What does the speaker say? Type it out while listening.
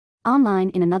Online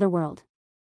in Another World.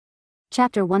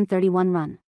 Chapter 131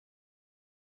 Run.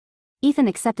 Ethan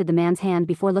accepted the man's hand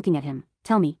before looking at him.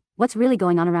 Tell me, what's really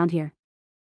going on around here?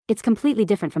 It's completely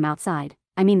different from outside.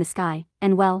 I mean the sky,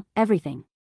 and well, everything.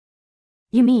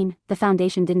 You mean, the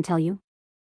Foundation didn't tell you?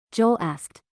 Joel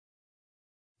asked.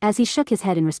 As he shook his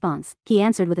head in response, he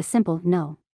answered with a simple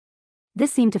no.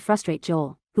 This seemed to frustrate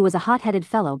Joel, who was a hot-headed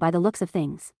fellow by the looks of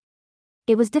things.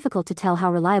 It was difficult to tell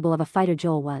how reliable of a fighter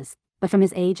Joel was, but from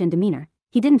his age and demeanor,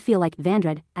 he didn't feel like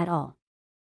Vandred at all.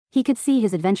 He could see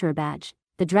his adventurer badge,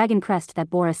 the dragon crest that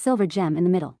bore a silver gem in the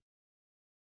middle.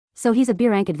 So he's a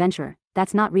B-rank adventurer.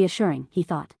 That's not reassuring, he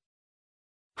thought.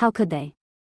 How could they?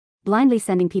 Blindly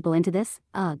sending people into this?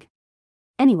 Ugh.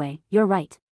 Anyway, you're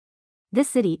right. This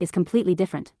city is completely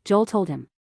different, Joel told him.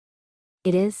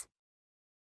 It is?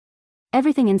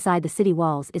 Everything inside the city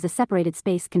walls is a separated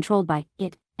space controlled by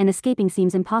it, and escaping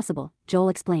seems impossible, Joel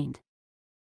explained.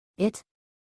 It?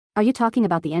 Are you talking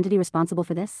about the entity responsible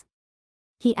for this?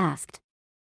 He asked.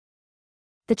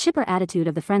 The chipper attitude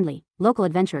of the friendly, local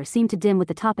adventurer seemed to dim with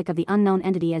the topic of the unknown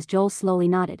entity as Joel slowly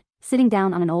nodded, sitting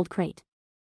down on an old crate.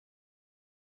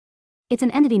 It's an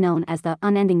entity known as the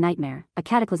Unending Nightmare, a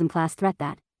Cataclysm-class threat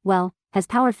that, well, has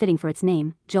power fitting for its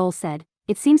name, Joel said.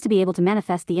 It seems to be able to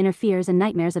manifest the inner fears and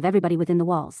nightmares of everybody within the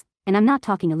walls, and I'm not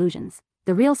talking illusions.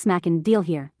 The real smackin' deal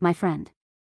here, my friend.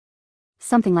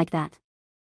 Something like that.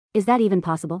 Is that even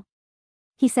possible?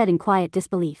 He said in quiet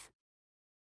disbelief.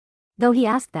 Though he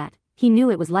asked that, he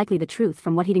knew it was likely the truth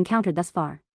from what he'd encountered thus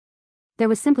far. There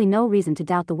was simply no reason to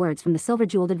doubt the words from the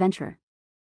silver-jeweled adventurer.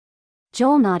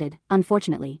 Joel nodded.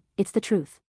 Unfortunately, it's the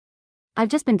truth. I've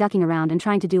just been ducking around and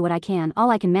trying to do what I can.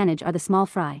 All I can manage are the small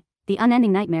fry. The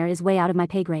Unending Nightmare is way out of my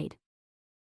pay grade.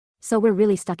 So we're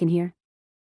really stuck in here?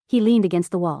 He leaned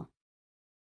against the wall.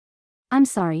 I'm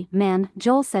sorry, man,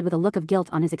 Joel said with a look of guilt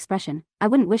on his expression. I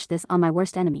wouldn't wish this on my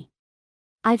worst enemy.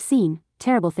 I've seen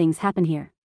terrible things happen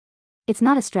here. It's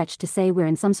not a stretch to say we're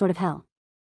in some sort of hell.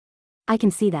 I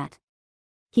can see that,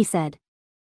 he said.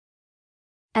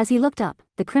 As he looked up,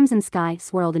 the crimson sky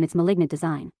swirled in its malignant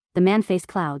design. The man-faced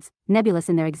clouds, nebulous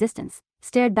in their existence,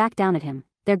 stared back down at him,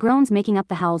 their groans making up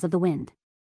the howls of the wind.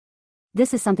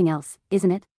 This is something else,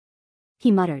 isn't it?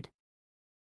 He muttered.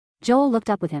 Joel looked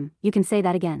up with him. You can say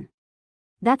that again.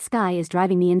 That sky is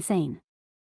driving me insane.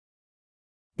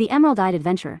 The emerald-eyed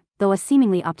adventurer, though a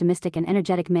seemingly optimistic and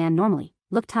energetic man normally,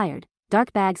 looked tired.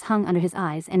 Dark bags hung under his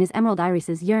eyes and his emerald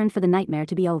irises yearned for the nightmare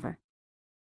to be over.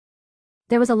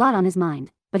 There was a lot on his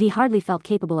mind, but he hardly felt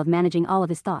capable of managing all of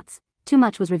his thoughts. Too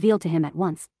much was revealed to him at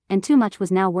once, and too much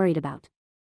was now worried about.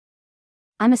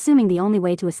 I'm assuming the only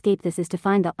way to escape this is to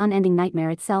find the unending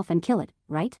nightmare itself and kill it,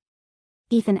 right?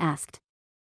 Ethan asked.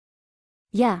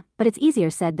 Yeah, but it's easier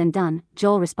said than done,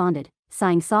 Joel responded,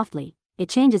 sighing softly. It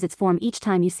changes its form each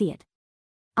time you see it.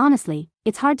 Honestly,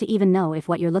 it's hard to even know if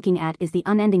what you're looking at is the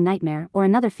unending nightmare or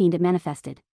another fiend it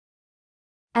manifested.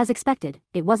 As expected,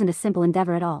 it wasn't a simple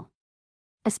endeavor at all.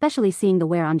 Especially seeing the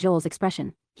wear on Joel's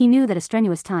expression, he knew that a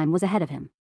strenuous time was ahead of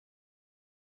him.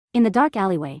 In the dark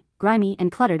alleyway, grimy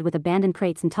and cluttered with abandoned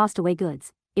crates and tossed away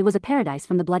goods, it was a paradise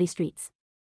from the bloody streets.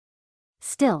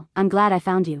 Still, I'm glad I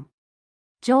found you,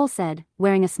 Joel said,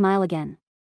 wearing a smile again.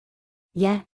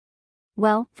 Yeah?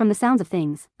 Well, from the sounds of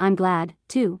things, I'm glad,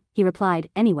 too, he replied.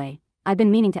 Anyway, I've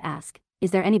been meaning to ask, is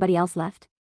there anybody else left?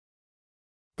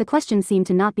 The question seemed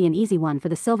to not be an easy one for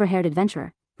the silver-haired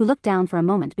adventurer, who looked down for a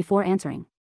moment before answering.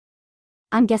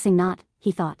 I'm guessing not,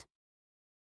 he thought.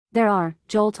 There are,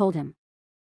 Joel told him.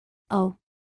 Oh.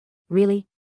 Really?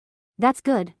 That's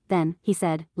good, then, he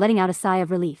said, letting out a sigh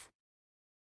of relief.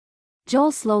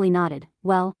 Joel slowly nodded.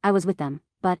 Well, I was with them,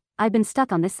 but I've been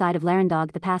stuck on this side of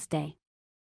Larendog the past day.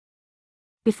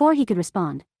 Before he could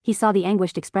respond, he saw the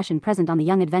anguished expression present on the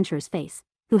young adventurer's face,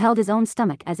 who held his own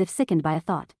stomach as if sickened by a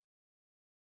thought.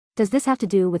 Does this have to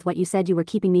do with what you said you were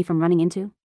keeping me from running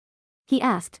into? He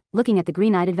asked, looking at the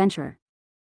green-eyed adventurer.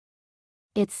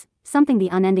 It's something the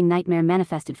unending nightmare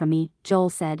manifested from me, Joel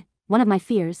said. One of my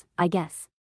fears, I guess.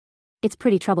 It's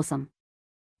pretty troublesome.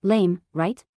 Lame,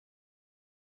 right?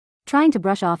 Trying to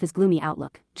brush off his gloomy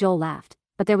outlook, Joel laughed,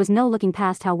 but there was no looking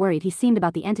past how worried he seemed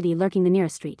about the entity lurking the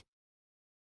nearest street.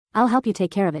 I'll help you take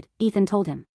care of it, Ethan told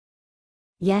him.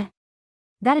 Yeah?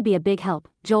 That'd be a big help.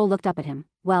 Joel looked up at him.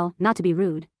 Well, not to be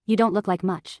rude, you don't look like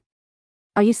much.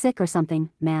 Are you sick or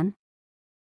something, man?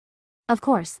 Of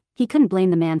course, he couldn't blame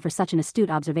the man for such an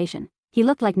astute observation. He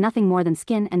looked like nothing more than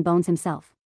skin and bones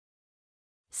himself.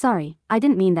 Sorry, I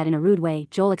didn't mean that in a rude way,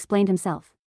 Joel explained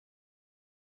himself.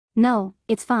 No,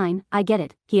 it's fine, I get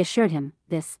it, he assured him.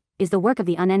 This is the work of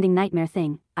the unending nightmare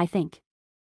thing, I think.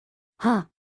 Huh?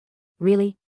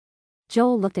 Really?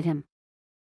 Joel looked at him.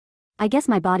 I guess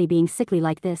my body being sickly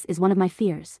like this is one of my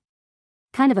fears.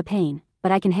 Kind of a pain,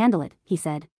 but I can handle it, he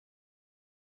said.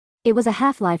 It was a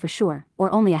half-lie for sure,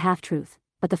 or only a half-truth,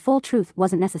 but the full truth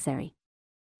wasn't necessary.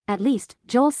 At least,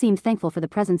 Joel seemed thankful for the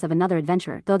presence of another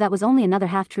adventurer, though that was only another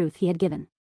half-truth he had given.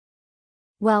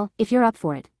 Well, if you're up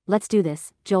for it, let's do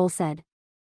this, Joel said.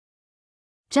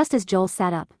 Just as Joel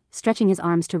sat up, stretching his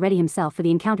arms to ready himself for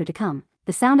the encounter to come,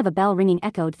 the sound of a bell ringing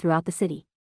echoed throughout the city.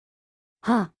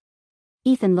 Huh?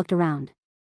 Ethan looked around.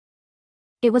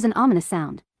 It was an ominous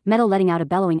sound, metal letting out a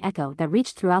bellowing echo that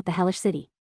reached throughout the hellish city.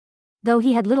 Though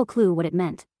he had little clue what it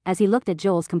meant, as he looked at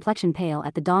Joel's complexion pale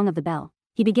at the dong of the bell,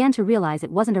 he began to realize it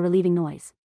wasn't a relieving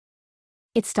noise.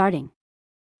 It's starting,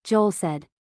 Joel said.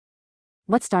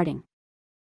 What's starting?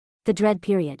 The dread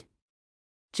period,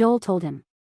 Joel told him.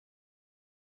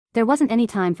 There wasn't any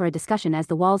time for a discussion as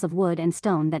the walls of wood and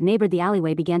stone that neighbored the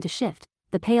alleyway began to shift,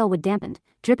 the pale wood dampened,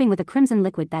 dripping with a crimson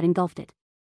liquid that engulfed it.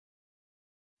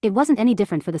 It wasn't any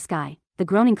different for the sky, the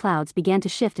groaning clouds began to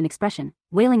shift in expression,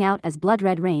 wailing out as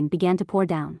blood-red rain began to pour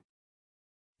down.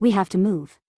 We have to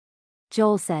move,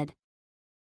 Joel said.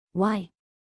 Why?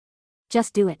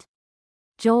 Just do it,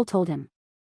 Joel told him.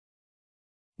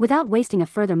 Without wasting a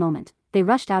further moment, they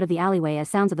rushed out of the alleyway as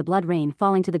sounds of the blood rain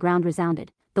falling to the ground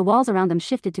resounded. The walls around them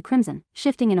shifted to crimson,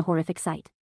 shifting in a horrific sight.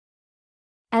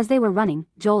 As they were running,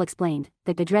 Joel explained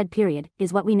that the dread period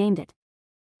is what we named it.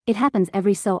 It happens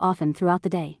every so often throughout the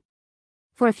day.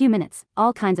 For a few minutes,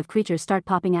 all kinds of creatures start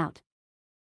popping out.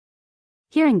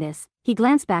 Hearing this, he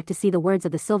glanced back to see the words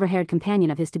of the silver-haired companion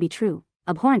of his to be true.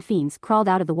 Abhorrent fiends crawled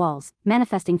out of the walls,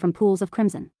 manifesting from pools of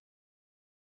crimson.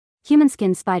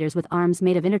 Human-skinned spiders with arms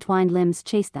made of intertwined limbs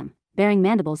chased them, bearing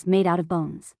mandibles made out of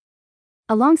bones.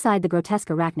 Alongside the grotesque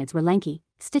arachnids were lanky,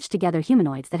 stitched-together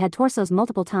humanoids that had torsos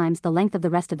multiple times the length of the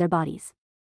rest of their bodies.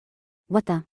 What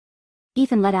the?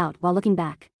 Ethan let out while looking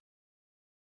back.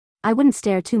 I wouldn't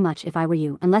stare too much if I were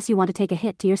you unless you want to take a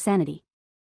hit to your sanity,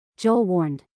 Joel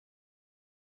warned.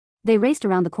 They raced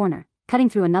around the corner, cutting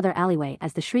through another alleyway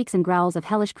as the shrieks and growls of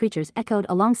hellish creatures echoed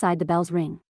alongside the bell's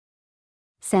ring.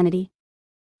 Sanity?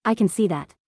 I can see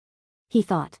that, he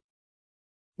thought.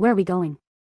 Where are we going?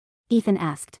 Ethan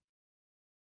asked.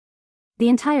 The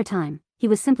entire time, he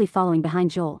was simply following behind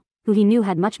Joel, who he knew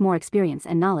had much more experience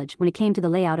and knowledge when it came to the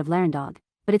layout of Larendog,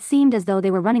 but it seemed as though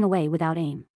they were running away without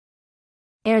aim.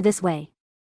 Air this way,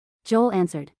 Joel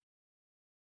answered.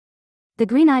 The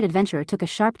green-eyed adventurer took a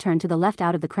sharp turn to the left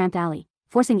out of the cramped alley,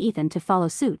 forcing Ethan to follow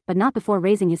suit but not before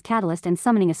raising his catalyst and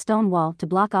summoning a stone wall to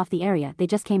block off the area they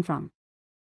just came from.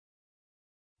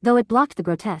 Though it blocked the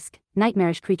grotesque,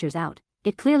 nightmarish creatures out,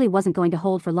 it clearly wasn't going to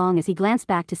hold for long as he glanced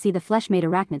back to see the flesh-made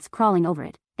arachnids crawling over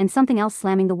it, and something else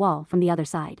slamming the wall from the other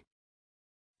side.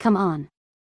 Come on.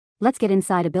 Let's get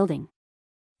inside a building,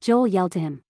 Joel yelled to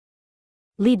him.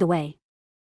 Lead the way.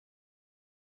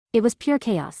 It was pure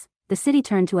chaos. The city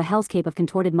turned to a hellscape of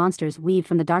contorted monsters weaved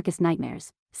from the darkest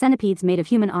nightmares, centipedes made of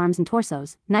human arms and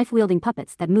torsos, knife-wielding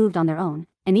puppets that moved on their own,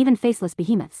 and even faceless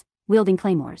behemoths, wielding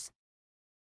claymores.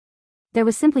 There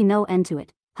was simply no end to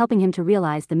it, helping him to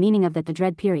realize the meaning of the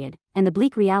dread period, and the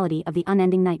bleak reality of the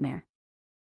unending nightmare.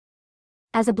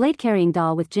 As a blade-carrying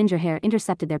doll with ginger hair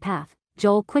intercepted their path,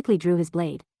 Joel quickly drew his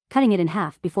blade, cutting it in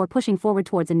half before pushing forward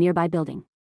towards a nearby building.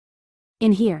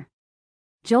 In here,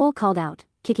 Joel called out,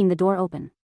 kicking the door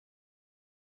open.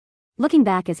 Looking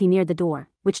back as he neared the door,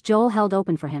 which Joel held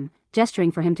open for him,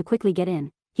 gesturing for him to quickly get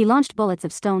in, he launched bullets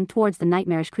of stone towards the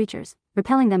nightmarish creatures,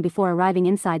 repelling them before arriving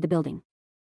inside the building.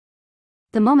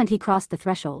 The moment he crossed the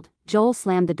threshold, Joel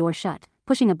slammed the door shut,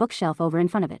 pushing a bookshelf over in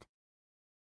front of it.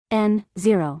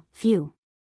 N0, phew.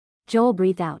 Joel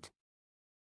breathed out.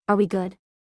 Are we good?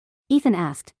 Ethan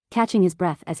asked, catching his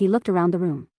breath as he looked around the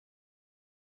room.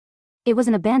 It was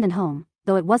an abandoned home,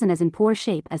 though it wasn't as in poor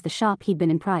shape as the shop he'd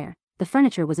been in prior. The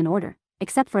furniture was in order,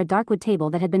 except for a dark wood table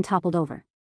that had been toppled over.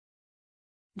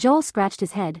 Joel scratched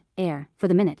his head. For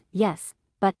the minute, yes,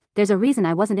 but there's a reason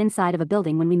I wasn't inside of a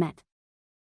building when we met.